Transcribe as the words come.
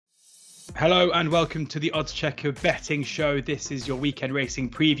Hello and welcome to the Odds Checker betting show. This is your weekend racing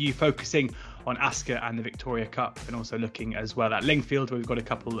preview focusing on Ascot and the Victoria Cup, and also looking as well at Lingfield, where we've got a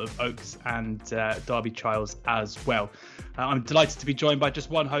couple of Oaks and Derby trials as well. I'm delighted to be joined by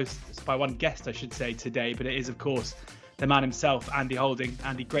just one guest, I should say, today, but it is, of course, the man himself, Andy Holding.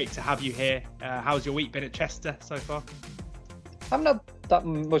 Andy, great to have you here. How's your week been at Chester so far? I'm not that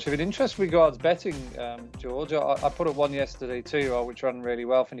much of an interest regards betting, George. I put up one yesterday too, which ran really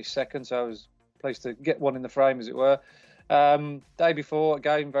well, finished second, so I was pleased to get one in the frame, as it were. Day before,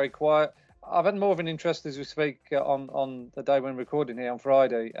 again, very quiet. I've had more of an interest as we speak on the day when we're recording here on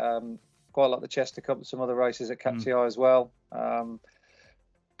Friday. Quite like the Chester Cup and some other races that catch the eye as well.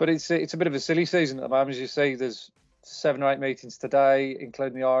 But it's a bit of a silly season at the moment. As you see, there's 7 or 8 meetings today,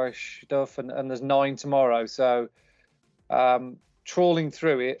 including the Irish stuff, and there's 9 tomorrow. So trawling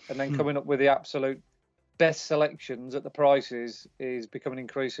through it and then coming up with the absolute best selections at the prices is becoming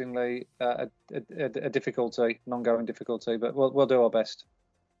increasingly a difficulty, an ongoing difficulty. But we'll do our best.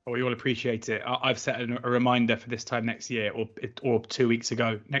 Well, we all appreciate it. I've set a reminder for this time next year, or 2 weeks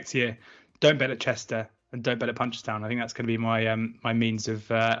ago next year. Don't bet at Chester and don't bet at Punchestown. I think that's going to be my my means of.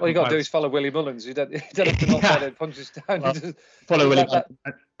 All you got to do is follow Willie Mullins. You don't have to not bet at Punchestown. Well, just follow Willie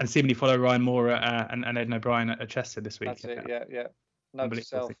and seemingly follow Ryan Moore and Ed O'Brien at Chester this week. That's it. Yeah. Note to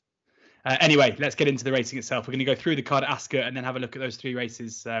self. Anyway, let's get into the racing itself. We're going to go through the card at Ascot and then have a look at those 3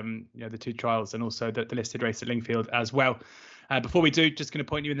 races, the 2 trials, and also the listed race at Lingfield as well. Before we do, just going to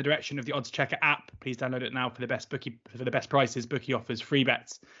point you in the direction of the Odds Checker app. Please download it now for the best prices, bookie offers, free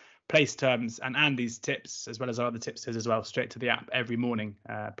bets, place terms, and Andy's tips, as well as our other tipsters as well, straight to the app every morning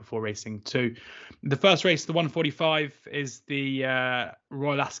before racing too. The first race, the 145, is the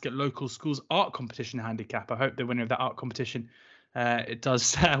Royal Ascot Local Schools Art Competition handicap. I hope the winner of that art competition it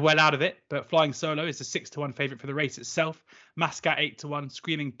does well out of it. But Flying Solo is a 6-1 favourite for the race itself. Mascat 8-1,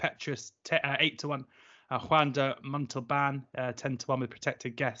 Screaming Petrus 8-1. Juan de Montalban 10-1 with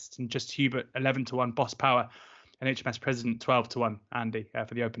Protected Guest, and Just Hubert 11-1. Boss Power and HMS President 12-1. Andy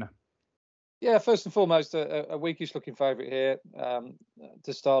for the opener. Yeah, first and foremost, a weakish looking favourite here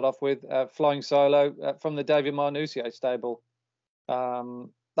to start off with. Flying Solo from the David Marnussier stable.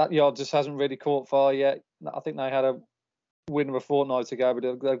 That yard just hasn't really caught fire yet. I think they had a winner a fortnight ago,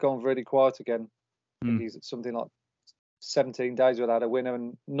 but they've gone really quiet again. I think he's at something like 17 days without a winner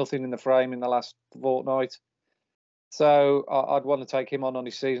and nothing in the frame in the last fortnight. So I'd want to take him on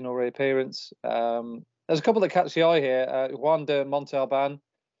his seasonal reappearance. There's a couple that catch the eye here. Juan de Montalban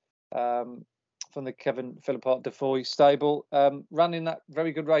from the Kevin Philippot de Foy stable ran in that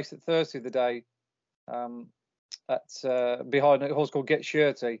very good race at Thursday the day behind a horse called Get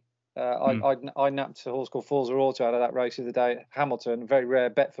Shirty. I napped a horse called Forza Auto out of that race the other day at Hamilton. Very rare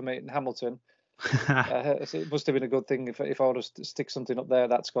bet for me in Hamilton. It must have been a good thing if I would to stick something up there,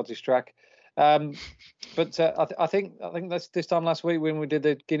 that Scottish track. But I think that's this time last week when we did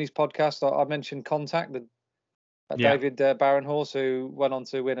the Guineas podcast, I mentioned Contact, the David Barron horse who went on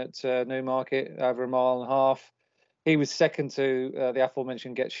to win at Newmarket over 1.5 miles. He was second to the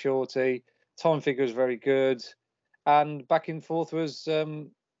aforementioned Get Shorty. Time figure was very good. And back in fourth was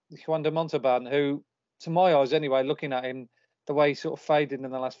Juan de Montalban, who, to my eyes anyway, looking at him, the way he sort of faded in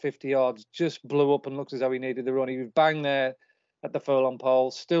the last 50 yards, just blew up and looked as though he needed the run. He was bang there at the furlong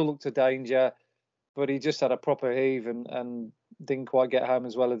pole, still looked a danger, but he just had a proper heave and didn't quite get home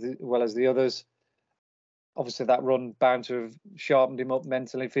as well as the others. Obviously, that run bound to have sharpened him up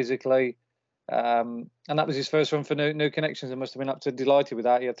mentally, physically. And that was his first run for New Connections. I must have been up to delighted with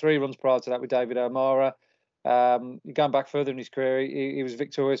that. He had 3 runs prior to that with David O'Mara. Going back further in his career, he was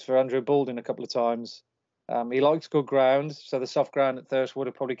victorious for Andrew Baldwin a couple of times. He likes good ground, so the soft ground at Thirst would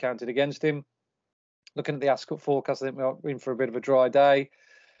have probably counted against him. Looking at the Ascot forecast, I think we're in for a bit of a dry day.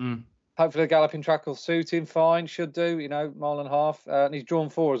 Hopefully the galloping track will suit him fine, should do, 1.5 miles. And he's drawn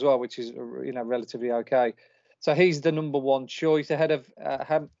 4 as well, which is, relatively okay. So he's the number 1 choice ahead of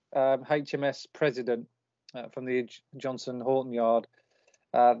HMS President from the Johnson Horton yard.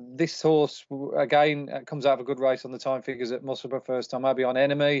 This horse, again, comes out of a good race on the time figures at Musselburgh first time. Maybe on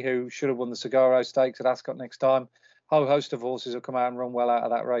Enemy, who should have won the Cigaro Stakes at Ascot next time. A whole host of horses have come out and run well out of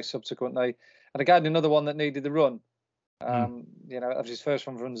that race subsequently. And again, another one that needed the run. Of his first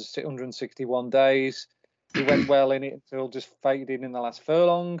run runs 161 days. He went well in it until just faded in the last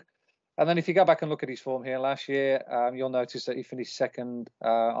furlong. And then if you go back and look at his form here last year, you'll notice that he finished second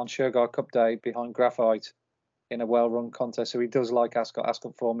on Shergar Cup Day behind Graphite in a well-run contest. So he does like Ascot.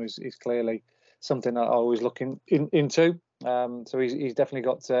 Ascot form is clearly something that I always look into. So he's definitely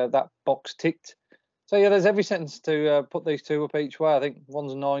got that box ticked. So yeah, there's every sense to put these 2 up each way. I think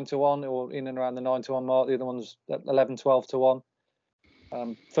one's 9-1 or in and around the 9-1 mark. The other one's 11-12-1.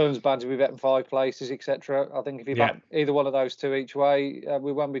 Firm's bound to be betting 5 places, etc. I think if you back either one of those two each way,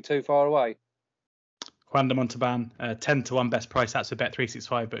 we won't be too far away. Juan de Montalban, 10-1 best price. That's with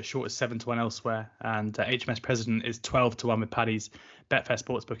Bet365, but as short as 7-1 elsewhere. And HMS President is 12-1 with Paddy's, Betfair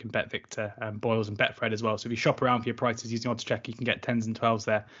Sportsbook, and BetVictor, Boyles, and Betfred as well. So if you shop around for your prices using Odds Check, you can get 10s and 12s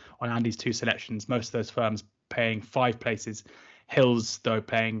there on Andy's 2 selections. Most of those firms paying 5 places. Hills, though,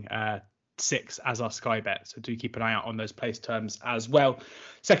 paying 6, as are Sky Bet. So do keep an eye out on those place terms as well.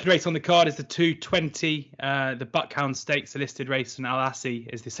 Second race on the card is the 220. The Buckhound Stakes, a listed race, and Al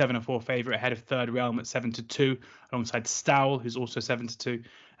Assi is the 7-4 favourite ahead of Third Realm at 7-2, alongside Stowell, who's also 7-2,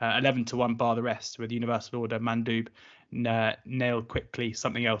 11-1 bar the rest, with Universal Order, Mandub, Nail Quickly,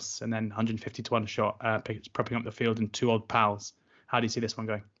 Something Else, and then 150-1 shot, propping up the field, and 2 Old Pals. How do you see this one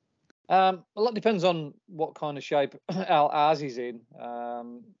going? A lot depends on what kind of shape Al Azi's in.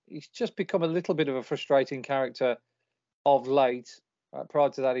 He's just become a little bit of a frustrating character of late. Prior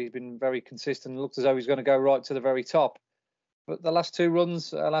to that, he's been very consistent. It looks as though he's going to go right to the very top. But the last 2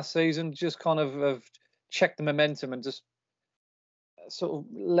 runs last season just kind of have checked the momentum and just sort of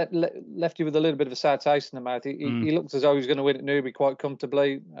left you with a little bit of a sour taste in the mouth. He looked as though he was going to win at Newbury quite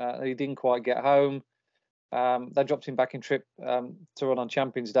comfortably. He didn't quite get home. They dropped him back in trip to run on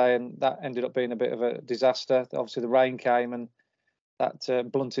Champions Day, and that ended up being a bit of a disaster. Obviously, the rain came, and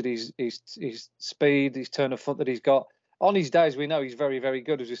that blunted his speed, his turn of foot that he's got. On his days, we know he's very, very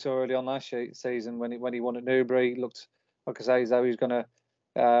good, as we saw early on last season when he won at Newbury. He looked, like I say, as though he was going to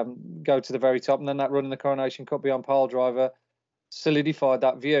go to the very top. And then that run in the Coronation Cup beyond Pile Driver solidified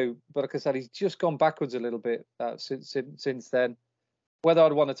that view. But like I said, he's just gone backwards a little bit since then. Whether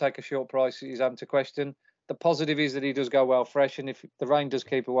I'd want to take a short price is open to question. The positive is that he does go well fresh, and if the rain does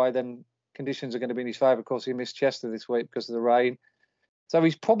keep away, then conditions are going to be in his favour. Of course, he missed Chester this week because of the rain. So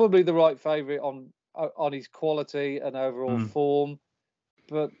he's probably the right favourite on his quality and overall form.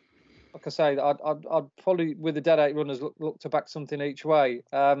 But like I say, I'd probably, with the dead 8 runners, look to back something each way.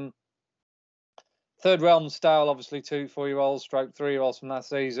 Third Realm style, obviously 2 4-year-olds, stroke 3-year-olds from that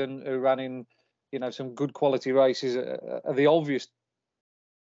season who ran in, some good quality races are the obvious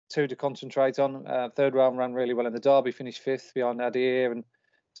 2 to concentrate on. Third Realm ran really well in the Derby, finished 5th behind Adair and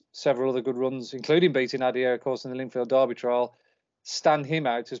several other good runs, including beating Adair, of course, in the Linfield Derby trial. Stand him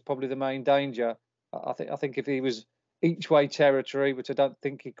out as probably the main danger. I think if he was each way territory, which I don't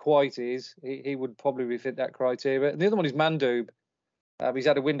think he quite is, he would probably fit that criteria. And the other one is Mandub. He's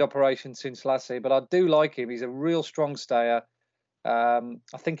had a wind operation since last year, but I do like him. He's a real strong stayer. I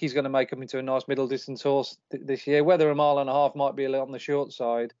think he's going to make him into a nice middle distance horse this year. Whether a mile and a half might be a little on the short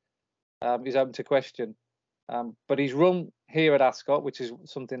side is open to question. But he's run here at Ascot, which is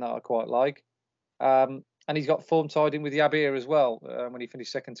something that I quite like. And he's got form tied in with Yabir as well when he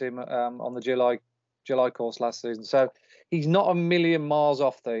finished second to him on the July course last season. So he's not a million miles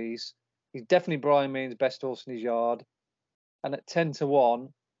off these. He's definitely Brian Means' best horse in his yard. And at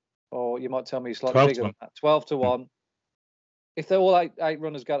 10-1, or you might tell me he's slightly bigger than that, 12-1. If they're all eight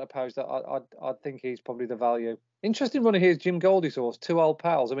runners go to post, I'd think he's probably the value. Interesting runner here is Jim Goldie's horse, 2 Old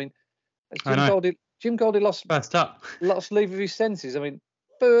Pals. I mean, Jim Goldie lost leave of his senses. I mean,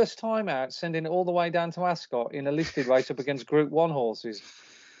 first time out, sending it all the way down to Ascot in a listed race up against Group 1 horses.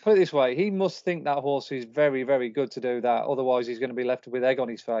 Put it this way, he must think that horse is very, very good to do that. Otherwise, he's going to be left with egg on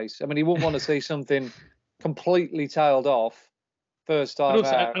his face. I mean, he wouldn't want to see something completely tailed off first time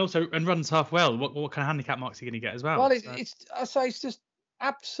out. And runs half well. What kind of handicap marks are you going to get as well? Well, it's just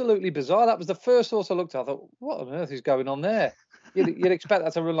absolutely bizarre. That was the first horse I looked at. I thought, what on earth is going on there? You'd expect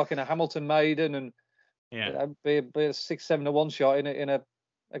that to run like in a Hamilton Maiden and be a 6-7-1 shot in a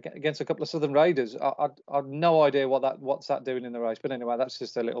against a couple of Southern Raiders. I've no idea what's that doing in the race. But anyway, that's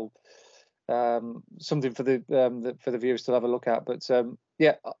just a little something for the viewers to have a look at. But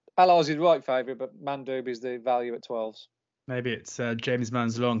Alars is right favourite, but Mandub is the value at 12s. Maybe it's James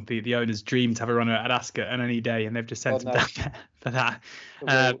Mans Long, the owner's dream to have a runner at Ascot on any day, and they've just sent him down there for that.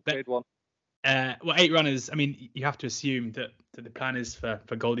 Weird one. 8 runners. I mean, you have to assume that the plan is for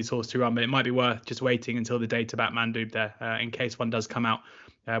Goldie's horse to run, but it might be worth just waiting until the date about Mandub there, in case one does come out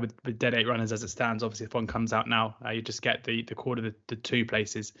with dead 8 runners as it stands. Obviously, if one comes out now, you just get the quarter, the 2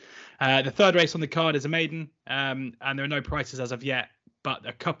 places. The third race on the card is a maiden, and there are no prices as of yet, but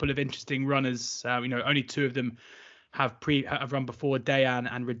a couple of interesting runners. Only 2 of them have run before Dayan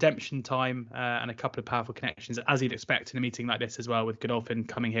and Redemption Time, and a couple of powerful connections, as you'd expect in a meeting like this as well, with Godolphin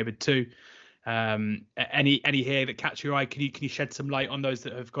coming here with 2. Any here that catch your eye? Can you shed some light on those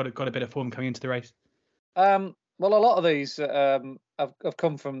that have got a bit of form coming into the race? Well, a lot of these have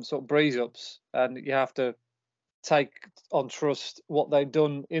come from sort of breeze ups, and you have to take on trust what they've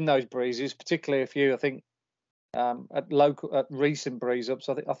done in those breezes. Particularly a few, I think at recent breeze ups.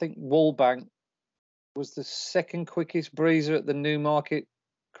 I think Wallbank was the second quickest breezer at the Newmarket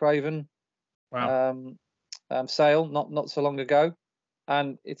Craven sale not so long ago,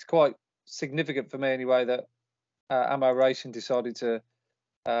 and it's quite significant for me anyway that Ammo Racing decided to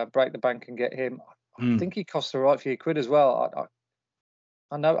break the bank and get him. I think he cost the right few quid as well.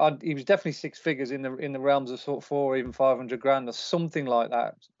 I know he was definitely six figures in the realms of sort of 4 or even 500 grand or something like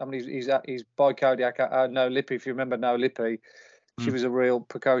that. I mean, he's by Kodiak. No Lippy, if you remember No Lippy, she was a real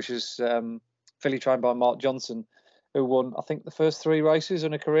precocious filly trained by Mark Johnson, who won I think the first 3 races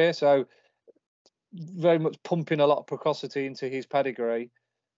in a career. So very much pumping a lot of precocity into his pedigree,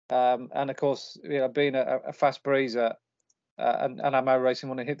 and of course, being a fast breezer, and Ammo Racing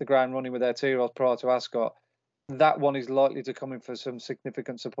want to hit the ground running with their 2-year-olds prior to Ascot. That one is likely to come in for some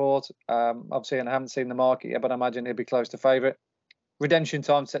significant support. Obviously, and I haven't seen the market yet, but I imagine he'll be close to favourite. Redemption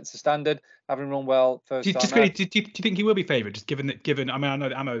Time sets the standard, having run well first time out. Do you think he will be favourite? Just given I mean, I know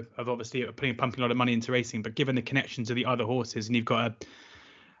that Ammo have obviously pumping a lot of money into racing, but given the connection to the other horses, and you've got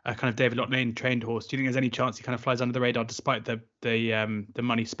a kind of David Loughnane trained horse, do you think there's any chance he kind of flies under the radar despite the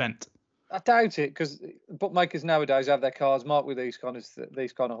money spent? I doubt it, because bookmakers nowadays have their cards marked with these kind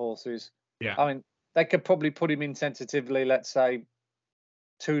of horses. Yeah. I mean, they could probably put him in tentatively, let's say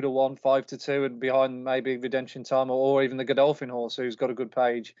 2-1, 5-2, and behind maybe Redemption Time or even the Godolphin horse, who's got a good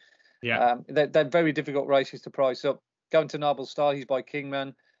page. Yeah. They're very difficult races to price up. Going to Noble Star, he's by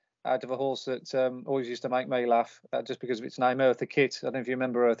Kingman, out of a horse that always used to make me laugh just because of its name, Eartha Kitt. I don't know if you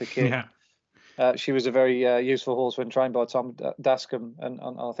remember Eartha Kitt. Yeah. She was a very useful horse when trained by Tom Dascombe, and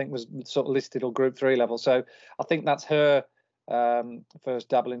I think was sort of listed or Group 3 level. So I think that's her first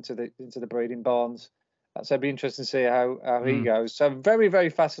dabble into the breeding barns. So it'd be interesting to see how he goes. So very, very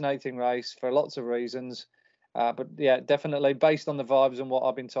fascinating race for lots of reasons. But yeah, definitely based on the vibes and what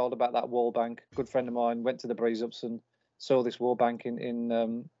I've been told about that Wallbank. A good friend of mine went to the breeze ups and saw this Wallbank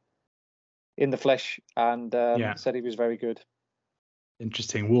in the flesh, and said he was very good.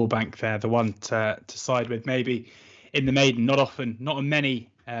 Interesting. Wallbank there, the one to side with maybe in the maiden. Not on many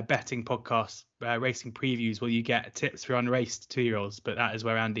betting podcasts, racing previews will you get tips for unraced 2-year-olds, but that is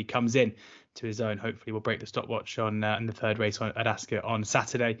where Andy comes in to his own. Hopefully we'll break the stopwatch on in the third race at Ascot on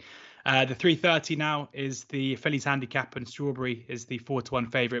Saturday. The 3:30 now is the Fillies handicap, and Strawberry is the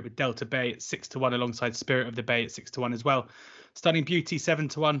 4-1 favourite, with Delta Bay at 6-1 alongside Spirit of the Bay at 6-1 as well. Stunning Beauty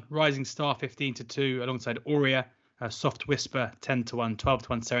 7-1, Rising Star 15-2 alongside Aurea, Soft Whisper 10-1,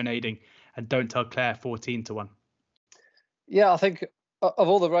 12-1 Serenading, and Don't Tell Claire 14-1. Yeah, I think of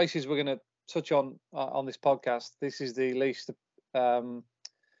all the races we're going to touch on this podcast, this is the least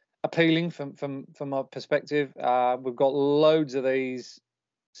appealing from my perspective. We've got loads of these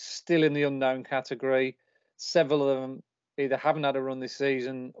still in the unknown category. Several of them either haven't had a run this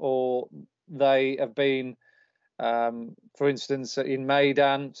season, or they have been, for instance, in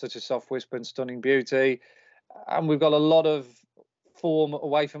Maidan, such as Soft Whisper and Stunning Beauty. And we've got a lot of form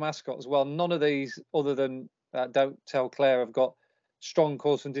away from Ascot as well. None of these, other than Don't Tell Claire, have got strong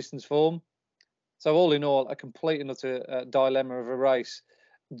course and distance form. So all in all, a complete and utter dilemma of a race.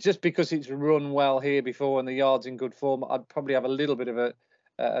 Just because it's run well here before and the yard's in good form, I'd probably have a little bit of a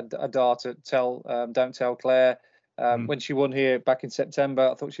dart at Don't Tell Claire. When she won here back in September,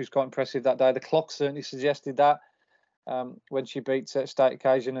 I thought she was quite impressive that day. The clock certainly suggested that when she beat State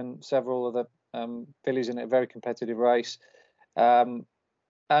Occasion and several of the fillies in a very competitive race. And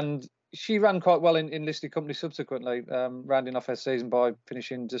she ran quite well in listed company subsequently, rounding off her season by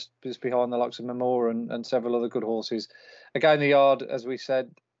finishing just behind the likes of Memora and several other good horses. Again, the yard, as I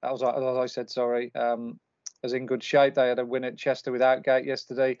said, is in good shape. They had a win at Chester with Outgate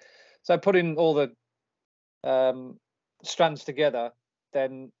yesterday. So putting all the strands together,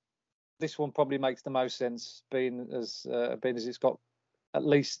 then this one probably makes the most sense, being as it's got at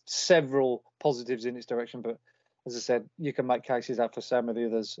least several positives in its direction. But as I said, you can make cases out for some of the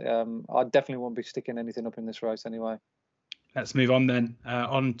others. I definitely won't be sticking anything up in this race anyway. Let's move on then,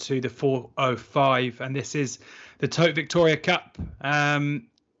 on to the 4:05, and this is the Tote Victoria Cup.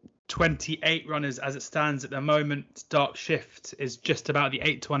 28 runners as it stands at the moment. Dark Shift is just about the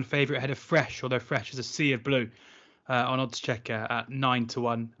 8-1 favourite ahead of Fresh, although Fresh is a sea of blue on Oddschecker at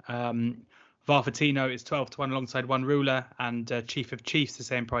 9-1. Varfatino is 12-1 alongside One Ruler, and Chief of Chiefs the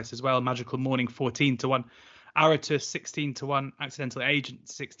same price as well. Magical Morning 14-1. Aratus 16-1, Accidental Agent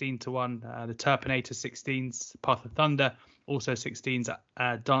 16-1, the Turpinator 16s, Path of Thunder also 16s,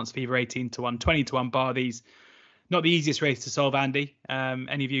 Dance Fever 18-1, 20-1 bar these. Not the easiest race to solve, Andy.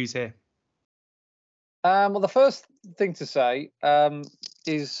 Any views here? Well, the first thing to say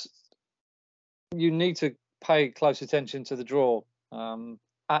is you need to pay close attention to the draw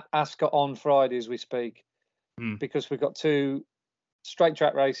at Ascot on Friday as we speak. because we've got 2 straight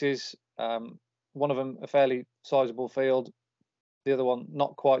track races. One of them a fairly sizable field, the other one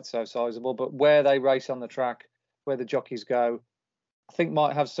not quite so sizable, but where they race on the track, where the jockeys go, I think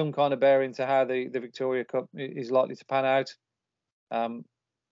might have some kind of bearing to how the Victoria Cup is likely to pan out.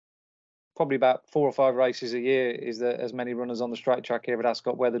 Probably about 4 or 5 races a year is there as many runners on the straight track here at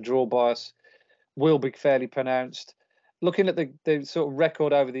Ascot, where the draw bias will be fairly pronounced. Looking at the sort of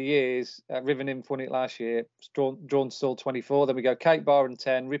record over the years, River Nymph won it last year, drawn still 24. Then we go Cape Byron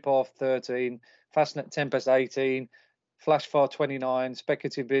 10, Rip Off 13, Fastnet Tempest 18, Flash Far 29,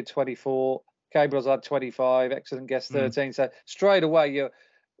 Speculative Bid 24, Cabril's had 25, Excellent Guess 13. So straight away,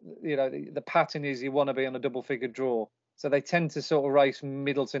 the pattern is you want to be on a double-figure draw. So they tend to sort of race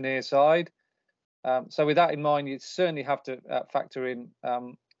middle to near side. So with that in mind, you certainly have to factor in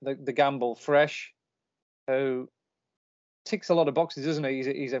the gamble Fresh, who ticks a lot of boxes, doesn't he?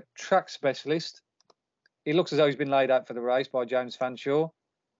 He's a track specialist. He looks as though he's been laid out for the race by James Fanshawe.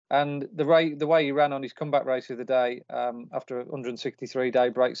 And the way he ran on his comeback race of the day after a 163-day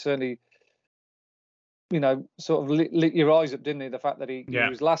break certainly, sort of lit your eyes up, didn't he? The fact that he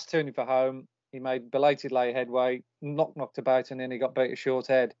was last turning for home, he made belated lay headway, knocked about, and then he got beat a short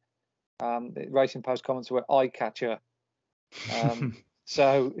head. The Racing Post comments were eye catcher.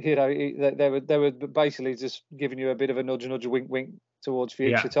 So they were basically just giving you a bit of a nudge, wink towards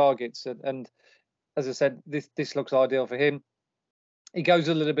future targets. And as I said, this looks ideal for him. He goes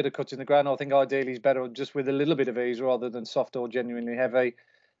a little bit of cut in the ground. I think ideally he's better just with a little bit of ease rather than soft or genuinely heavy.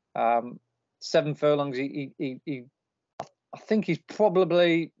 7 furlongs. I think he's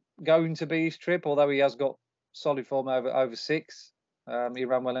probably going to be his trip, although he has got solid form over 6. He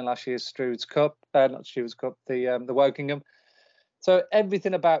ran well in last year's Strude's Cup, not Strude's Cup, the Wokingham. So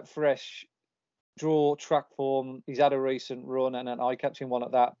everything about Fresh, draw, track form, he's had a recent run and an eye-catching one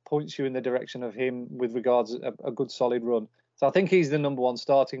at that, points you in the direction of him with regards a good solid run. So I think he's the number 1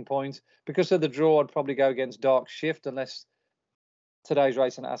 starting point. Because of the draw, I'd probably go against Dark Shift, unless today's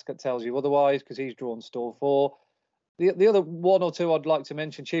race in Ascot tells you otherwise, because he's drawn stall 4. The other 1 or 2 I'd like to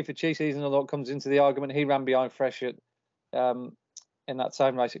mention, Chief of Chiefs, he's another one comes into the argument. He ran behind Fresh at in that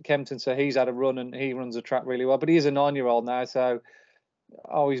same race at Kempton, so he's had a run and he runs the track really well. But he is a 9-year-old now, so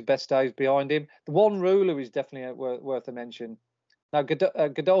his best days behind him. The One Ruler is definitely worth a mention. Now,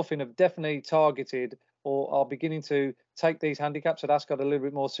 Godolphin have definitely targeted or are beginning to take these handicaps at Ascot a little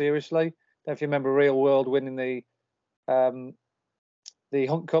bit more seriously. Don't know if you remember Real World winning the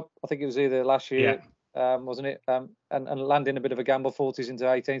Hunt Cup. I think it was either last year, wasn't it? And landing a bit of a gamble, 40s into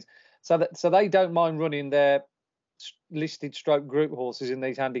 18s. So they don't mind running their listed stroke group horses in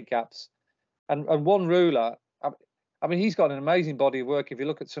these handicaps. And One Ruler, I mean, he's got an amazing body of work. If you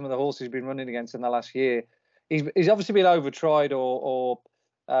look at some of the horses he's been running against in the last year, he's obviously been overtried or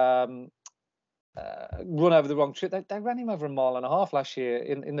run over the wrong trip. They ran him over 1.5 miles last year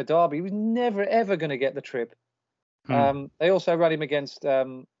in the Derby. He was never, ever going to get the trip. They also ran him against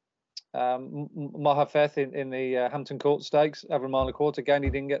Mahafeth in the Hampton Court Stakes, over 1.25 miles. Again, he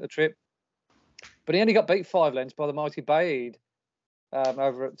didn't get the trip. But he only got beat 5 lengths by the mighty Baid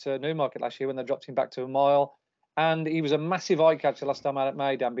over at Newmarket last year when they dropped him back to 1 mile. And he was a massive eye catcher last time out at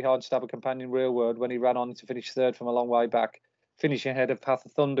Maidan behind Stabber Companion Real World when he ran on to finish 3rd from a long way back, finishing ahead of Path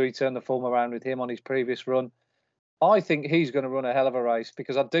of Thunder. He turned the form around with him on his previous run. I think he's going to run a hell of a race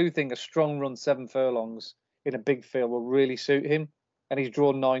because I do think a strong run 7 furlongs in a big field will really suit him. And he's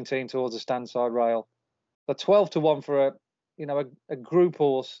drawn 19 towards a standside rail. The 12-1 for a group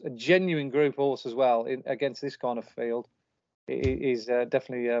horse, a genuine group horse as well, against this kind of field, is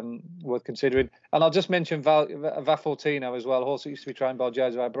definitely worth considering. And I'll just mention Vafortino as well, a horse that used to be trained by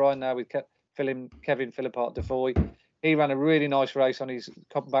Joseph O'Brien, now with Kevin Philippart Defoy. He ran a really nice race on his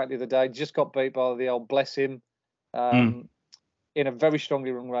comeback the other day, just got beat by the old Bless Him in a very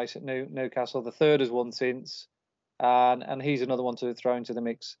strongly run race at Newcastle. The 3rd has won since, and he's another one to throw into the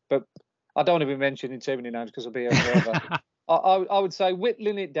mix. But I don't want to be mentioning too many names because I'll be here forever. I would say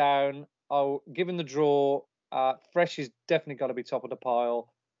whittling it down, given the draw, Fresh is definitely got to be top of the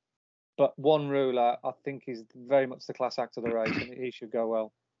pile. But One Ruler, I think, is very much the class act of the race, and he should go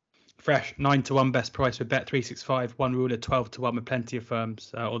well. Fresh, 9-1 best price with Bet365. One Ruler, 12-1 with plenty of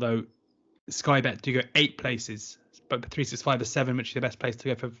firms. Although Sky Bet do go 8 places, but 365 is 7, which is the best place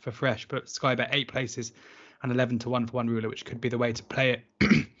to go for Fresh. But Sky Bet 8 places and 11-1 for One Ruler, which could be the way to play it.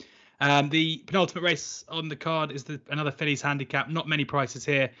 The penultimate race on the card is another fillies handicap. Not many prices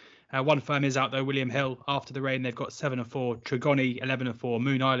here. One firm is out though, William Hill. After the rain, they've got 7-4. Trigoni 11-4.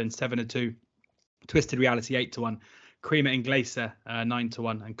 Moon Island 7-2. Twisted Reality 8-1. Creamer and Glacier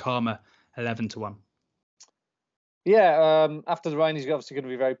 9-1, and Karma 11-1. Yeah, after the rain, he's obviously going to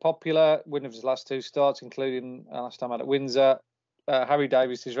be very popular. Winner of his last 2 starts, including last time out at Windsor. Harry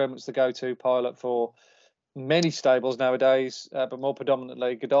Davies is very much the go-to pilot for many stables nowadays, but more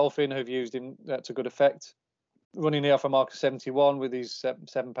predominantly Godolphin, who've used him to good effect. Running here off a mark of 71 with his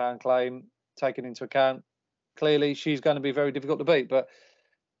 £7 claim taken into account. Clearly, she's going to be very difficult to beat, but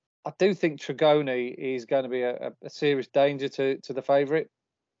I do think Trigoni is going to be a serious danger to the favourite,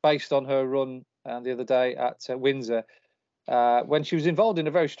 based on her run the other day at Windsor. When she was involved in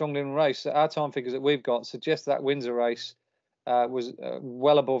a very strong race, our time figures that we've got suggest that Windsor race was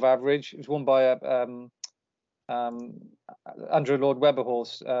well above average. It was won by Andrew Lloyd Webber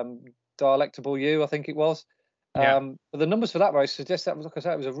horse, Dialectable You, I think it was. But the numbers for that race suggest that, like I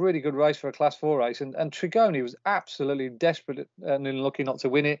said, it was a really good race for a Class 4 race. And Trigoni was absolutely desperate and lucky not to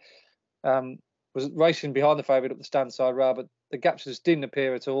win it. Was racing behind the favourite up the stand side rail, but the gaps just didn't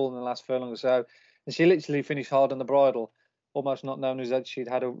appear at all in the last furlong or so. And she literally finished hard on the bridle, almost not known as that she'd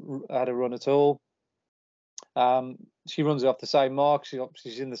had a run at all. She runs it off the same mark.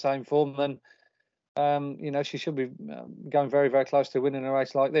 She's in the same form. Then, she should be going very, very close to winning a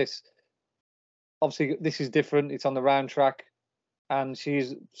race like this. Obviously, this is different. It's on the round track, and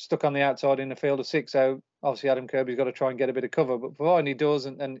she's stuck on the outside in a field of 6. So obviously, Adam Kirby's got to try and get a bit of cover. But providing he does,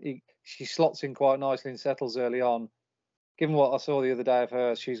 and she slots in quite nicely and settles early on. Given what I saw the other day of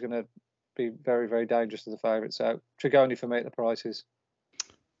her, she's going to be very, very dangerous to the favourite. So Trigoni for me at the prices.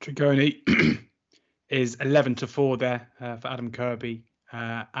 Trigoni is 11-4 there for Adam Kirby,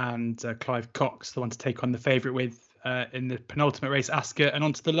 and Clive Cox, the one to take on the favourite with in the penultimate race, Ascot. And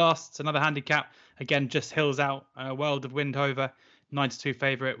on to the last, another handicap. Again, just hills out, World of Windhover, 9-2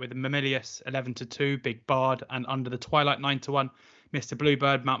 favourite with Mamilius, 11-2, Big Bard, and Under the Twilight, 9-1. Mr.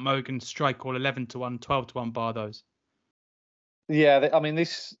 Bluebird, Mount Mogan, Strike All, 11-1, 12-1 bar those. Yeah, I mean,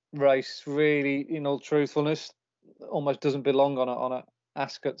 this race really, in all truthfulness, almost doesn't belong on a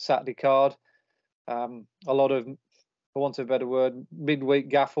Ascot Saturday card. A lot of, for want of a better word, midweek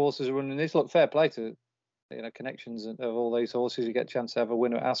gaff horses are running this. Look, fair play to connections of all these horses. You get a chance to have a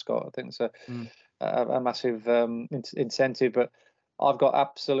winner at Ascot. I think it's a massive incentive. But I've got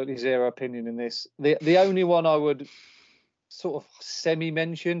absolutely zero opinion in this. The only one I would sort of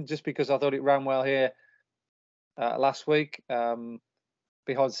semi-mention, just because I thought it ran well here last week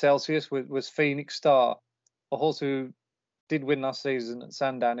behind Celsius, was Phoenix Star, a horse who did win last season at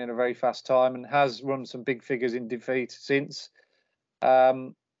Sandown in a very fast time and has run some big figures in defeat since.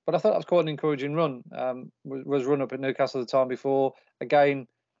 But I thought that was quite an encouraging run. Was run up at Newcastle the time before. Again,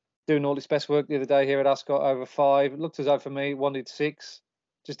 doing all its best work the other day here at Ascot over 5. It looked as though for me, wanted 6.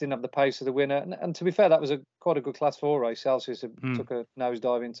 Just didn't have the pace of the winner. And to be fair, that was quite a good Class 4 race. Celsius took a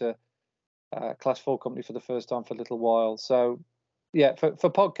nosedive into Class 4 company for the first time for a little while. So, yeah, for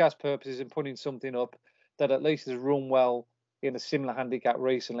podcast purposes and putting something up that at least has run well in a similar handicap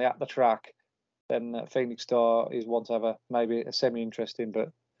recently at the track, then Phoenix Star is one to have maybe a semi-interesting,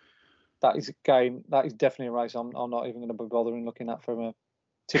 but that is definitely a race I'm not even going to be bothering looking at from a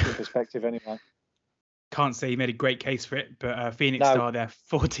tipping perspective anyway. Can't say you made a great case for it, but Phoenix Star there,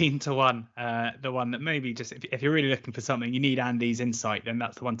 14-1. The one that maybe just if you're really looking for something, you need Andy's insight, then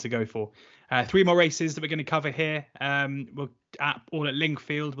that's the one to go for. 3 more races that we're going to cover here. We'll all at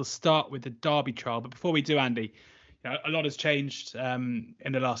Lingfield. We'll start with the Derby trial, but before we do, Andy, a lot has changed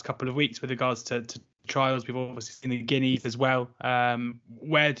in the last couple of weeks with regards to trials. We've obviously seen the Guineas as well.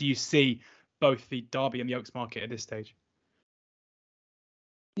 Where do you see both the Derby and the Oaks market at this stage?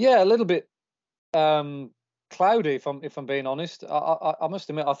 Yeah, a little bit cloudy, if I'm being honest. I must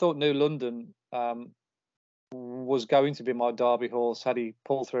admit, I thought New London was going to be my Derby horse had he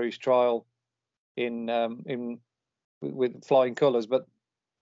pulled through his trial with flying colours, but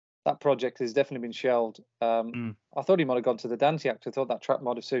that project has definitely been shelved. I thought he might have gone to the Dante Act. I thought that track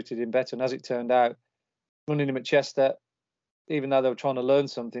might have suited him better, and as it turned out, running him at Chester, even though they were trying to learn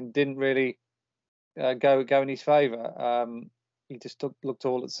something, didn't really go in his favour. He just looked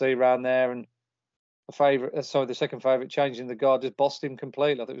all at sea around there, and the second favourite, Changing the Guard, just bossed him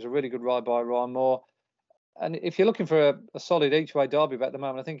completely. I think it was a really good ride by Ryan Moore. And if you're looking for a solid each-way Derby bet at the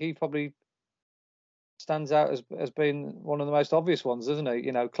moment, I think he probably stands out as being one of the most obvious ones, doesn't he?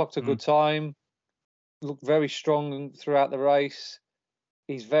 Clocked a good time, looked very strong throughout the race.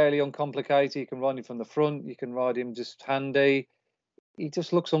 He's very uncomplicated. You can ride him from the front. You can ride him just handy. He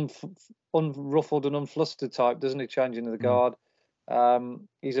just looks unruffled and unflustered type, doesn't he? Changing the Guard.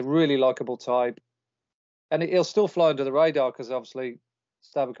 He's a really likeable type, and he'll still fly under the radar because obviously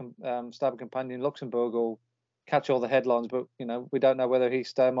Stabber Companion Luxembourg will catch all the headlines, but we don't know whether he's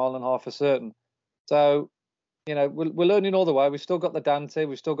stay a mile and a half for certain. So we're learning all the way. We've still got the Dante,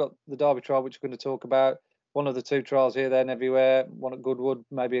 we've still got the Derby trial, which we're going to talk about. one of the 2 trials here, there, and everywhere. One at Goodwood,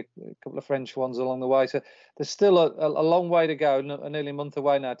 maybe a couple of French ones along the way. So there's still a long way to go, nearly a month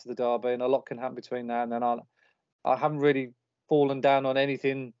away now to the Derby, and a lot can happen between now and then. I haven't really fallen down on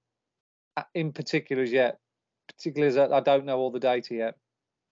anything in particular as yet, particularly as I don't know all the data yet.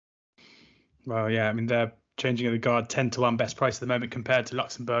 Well, yeah, I mean, they're changing of the guard 10-1 best price at the moment compared to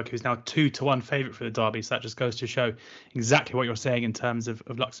Luxembourg, who's now 2-1 favourite for the Derby. So that just goes to show exactly what you're saying in terms of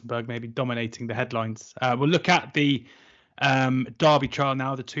Luxembourg maybe dominating the headlines. We'll look at the Derby trial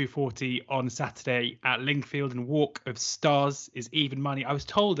now, the 240 on Saturday at Lingfield, and Walk of Stars is even money. I was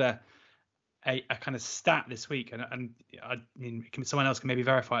told a kind of stat this week, and I mean, someone else can maybe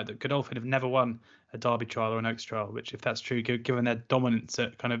verify it, that Godolphin have never won a Derby trial or an Oaks trial, which, if that's true, given their dominance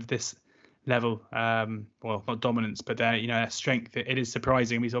at kind of this level, well, not dominance, but their strength, it is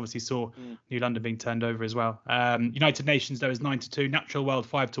surprising. We obviously saw New London being turned over as well. United Nations, though, is 9-2, Natural World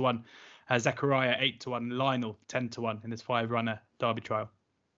 5-1, Zechariah 8-1, Lionel 10-1 in this 5-runner Derby trial.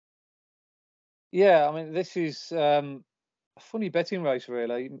 Yeah, I mean, this is a funny betting race,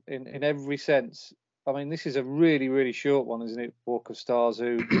 really, in every sense. I mean, this is a really, really short one, isn't it? Walk of Stars,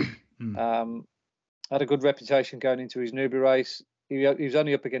 who had a good reputation going into his Newbury race. He was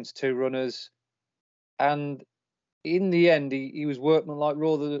only up against 2 runners, and in the end, he was workmanlike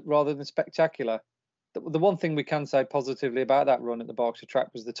rather than spectacular. The one thing we can say positively about that run at the Berkshire track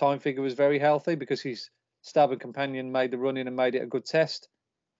was the time figure was very healthy, because his stabber companion made the run in and made it a good test.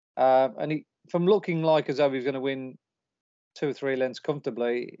 And he, from looking like as though he was going to win 2 or 3 lengths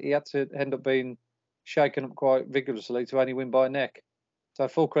comfortably, he had to end up being shaken up quite vigorously to only win by a neck. So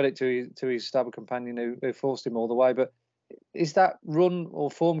full credit to his stabber companion who forced him all the way. But is that run or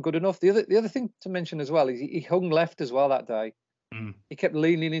form good enough? The other thing to mention as well is he hung left as well that day. He kept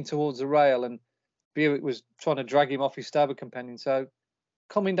leaning in towards the rail, and Buick was trying to drag him off his stabber companion. So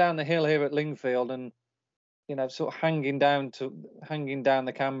coming down the hill here at Lingfield and sort of hanging down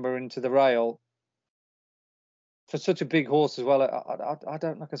the camber into the rail for such a big horse as well. I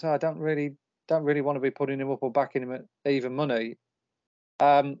don't, like I say, I don't really want to be putting him up or backing him at even money.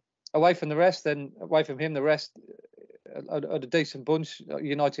 Away from him, the rest a decent bunch.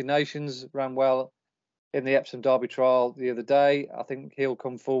 United Nations ran well in the Epsom Derby trial the other day. I think he'll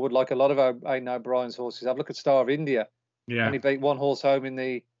come forward like a lot of Aidan O'Brien's horses. I've looked at Star of India. Yeah. And he beat one horse home in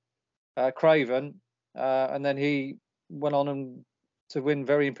the Craven, and then he went on to win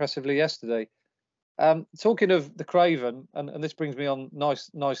very impressively yesterday. Talking of the Craven, and this brings me on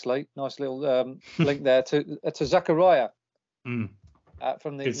nice little link there to Zachariah from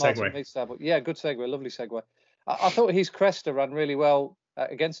the Martin Mead stable. Yeah, good segue, lovely segue. I thought his Cresta ran really well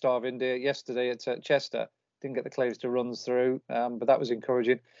against Star of India yesterday at Chester. Didn't get the clearest of runs through, but that was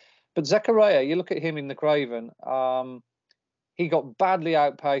encouraging. But Zechariah, you look at him in the Craven, he got badly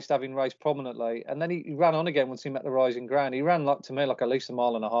outpaced, having raced prominently, and then he ran on again once he met the rising ground. He ran, to me, like at least 1.5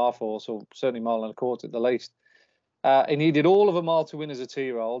 miles horse, or certainly 1.25 miles at the least. And he did all of a mile to win as a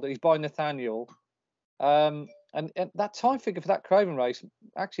 2-year-old. He's by Nathaniel. And that time figure for that Craven race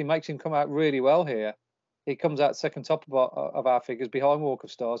actually makes him come out really well here. He comes out second top of our figures behind Walk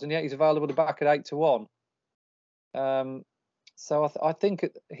of Stars, and yet he's available to back at 8-1. So I think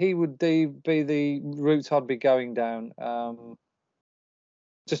he would be the route I'd be going down.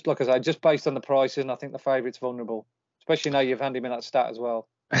 Just like I say, just based on the pricing, I think the favourite's vulnerable, especially now you've handed me that stat as well.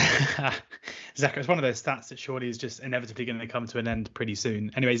 Zach, it's one of those stats that surely is just inevitably going to come to an end pretty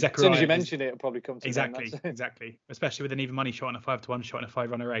soon. Anyway, Zechariah, as soon as you mention it, it'll probably come to exactly, an end. Exactly. Especially with an even money shot on a 5-1 shot in a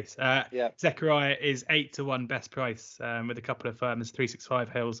 5-runner race. Yeah. Zechariah is 8-1 best price, with a couple of firms, 365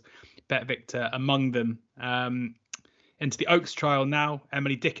 Hills, Bet Victor among them. Into the Oaks trial now.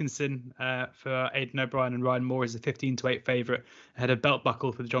 Emily Dickinson for Aidan O'Brien and Ryan Moore is a 15-8 favourite ahead of Belt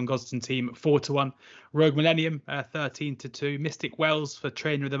Buckle for the John Gosden team at 4-1. Rogue Millennium 13-2. Mystic Wells for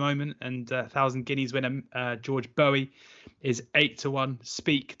trainer of the moment and 1,000 Guineas winner George Bowie is 8-1.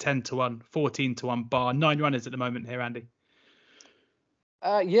 Speak 10-1. 14-1 bar. 9 runners at the moment here, Andy.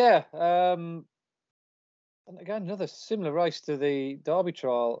 And again, another similar race to the Derby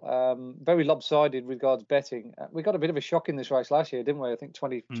trial. Very lopsided with regards betting. We got a bit of a shock in this race last year, didn't we? I think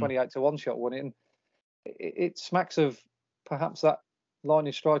 28-1 shot won it. And it smacks of perhaps that line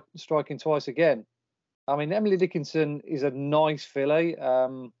is striking twice again. I mean, Emily Dickinson is a nice filly.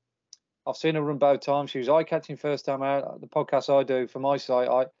 I've seen her run both times. She was eye-catching first time out. The podcast I do for my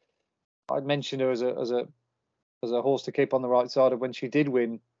site, I mentioned her as a horse to keep on the right side of when she did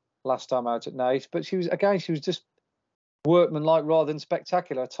win last time out at Naas, but she was just workmanlike rather than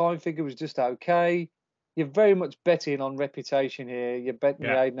spectacular. Time figure was just okay. You're very much betting on reputation here. You're betting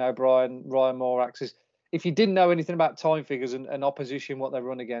the Aidan O'Brien, Ryan Moore axis. If you didn't know anything about time figures and opposition, what they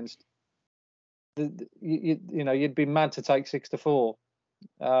run against, you'd be mad to take 6-4.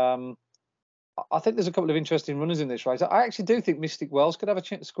 I think there's a couple of interesting runners in this race. I actually do think Mystic Wells could have a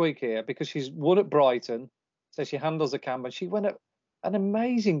chance to squeak here because she's won at Brighton, so she handles the camber. She went at an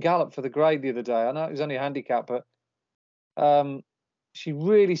amazing gallop for the grade the other day. I know it was only a handicap, but she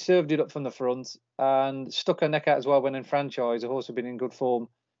really served it up from the front and stuck her neck out as well when in franchise. The horse had been in good form.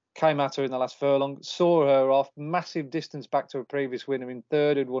 Came at her in the last furlong, saw her off, massive distance back to her previous winner in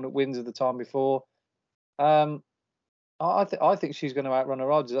third, who'd won at Windsor the time before. I think she's going to outrun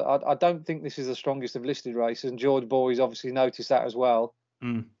her odds. I don't think this is the strongest of listed races, and George Boy's obviously noticed that as well.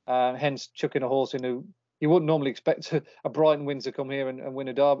 Hence chucking a horse in who you wouldn't normally expect a Brighton win to come here and win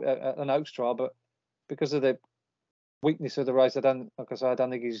a Derby, an Oaks trial, but because of the weakness of the race, I don't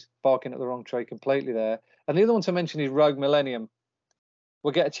think he's barking at the wrong tree completely there. And the other one to mention is Rogue Millennium.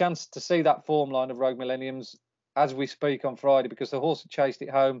 We'll get a chance to see that form line of Rogue Millennium's as we speak on Friday because the horse that chased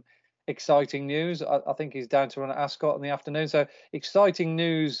it home. Exciting news. I think he's down to run at Ascot in the afternoon. So exciting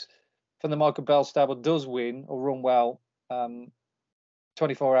news from the Michael Bell stable does win or run well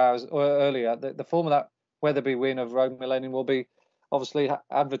 24 hours or earlier. The form of that Weatherby win of Rogue Millennium will be obviously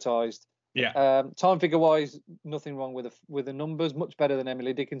advertised. Yeah. Time figure wise, nothing wrong with the numbers. Much better than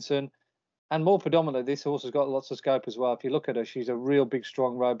Emily Dickinson. And more predominantly, this horse has got lots of scope as well. If you look at her, she's a real big,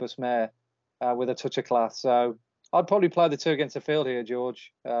 strong, robust mare with a touch of class. So I'd probably play the two against the field here,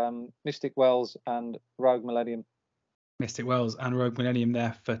 George. Mystic Wells and Rogue Millennium. Mystic Wells and Rogue Millennium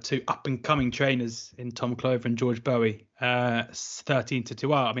there for two up-and-coming trainers in Tom Clover and George Bowie. 13-2.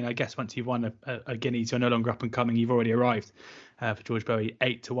 Well, I mean, I guess once you've won a Guineas, you're no longer up-and-coming. You've already arrived. For George Bowie,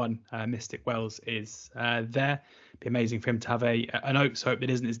 8-1. Mystic Wells is there. Be amazing for him to have an Oaks hope that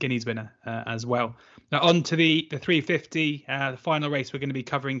isn't his Guineas winner as well. Now on to the 350, the final race we're going to be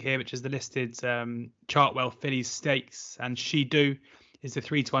covering here, which is the listed Chartwell Fillies Stakes, and She Do is the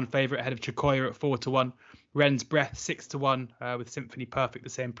 3-1 favourite ahead of Chakoya at 4-1. Wren's Breath 6-1 with Symphony Perfect the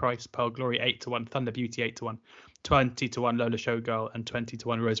same price. Pearl Glory 8-1. Thunder Beauty 8-1. 20-1 Lola Showgirl and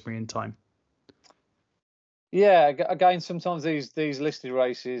 20-1 Rosemary in Time. Yeah, again, sometimes these listed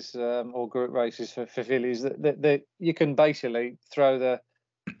races or group races for fillies, that you can basically throw the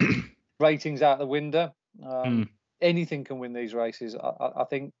ratings out the window. Anything can win these races. I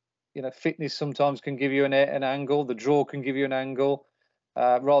think fitness sometimes can give you an angle. The draw can give you an angle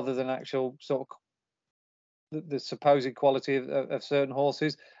rather than actual sort of the supposed quality of certain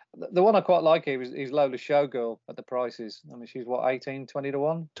horses. The one I quite like here is Lola Showgirl at the prices. I mean, she's what, 18,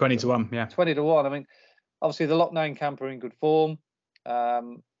 20-1? 20-1, yeah. 20-1. I mean, obviously, the Lockdown Camper in good form.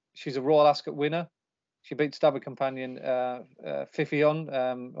 She's a Royal Ascot winner. She beat Stabber Companion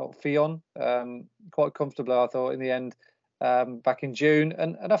Fion quite comfortably, I thought, in the end back in June.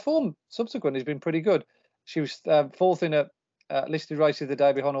 And her form subsequent has been pretty good. She was fourth in a listed race the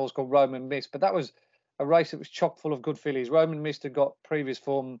day behind a horse called Roman Mist, but that was a race that was chock full of good fillies. Roman Mist had got previous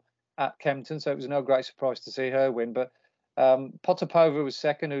form at Kempton, so it was no great surprise to see her win. But Potapova was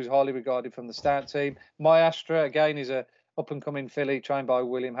second, who's highly regarded from the start team. Maestra, again, is a up-and-coming filly trained by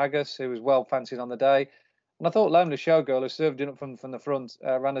William Haggis, who was well fancied on the day. And I thought Lola Showgirl, who served it up from the front,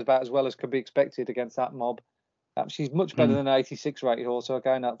 ran about as well as could be expected against that mob. She's much better than an 86 rated horse, so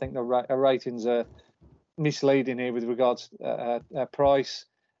again, I think her ratings are misleading here with regards to her price.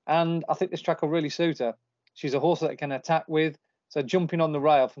 And I think this track will really suit her. She's a horse that can attack with, so jumping on the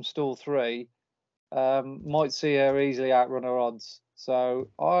rail from stall 3 might see her easily outrun her odds. So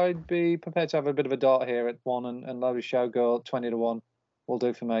I'd be prepared to have a bit of a dart here at 1 and Lola Showgirl 20-1 will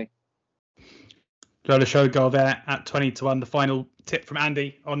do for me. Lola Showgirl there at 20-1. The final tip from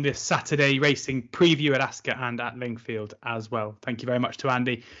Andy on this Saturday racing preview at Ascot and at Lingfield as well. Thank you very much to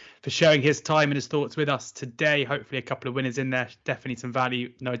Andy for sharing his time and his thoughts with us today. Hopefully a couple of winners in there. Definitely some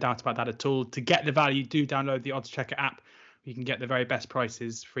value. No doubt about that at all. To get the value, do download the Odds Checker app. You can get the very best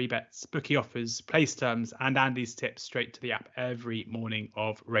prices, free bets, bookie offers, place terms, and Andy's tips straight to the app every morning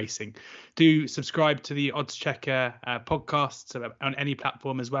of racing. Do subscribe to the Odds Checker podcast on any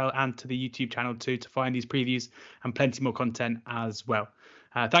platform as well, and to the YouTube channel too, to find these previews and plenty more content as well.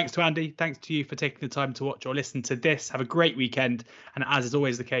 Thanks to Andy. Thanks to you for taking the time to watch or listen to this. Have a great weekend. And as is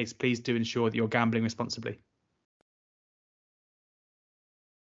always the case, please do ensure that you're gambling responsibly.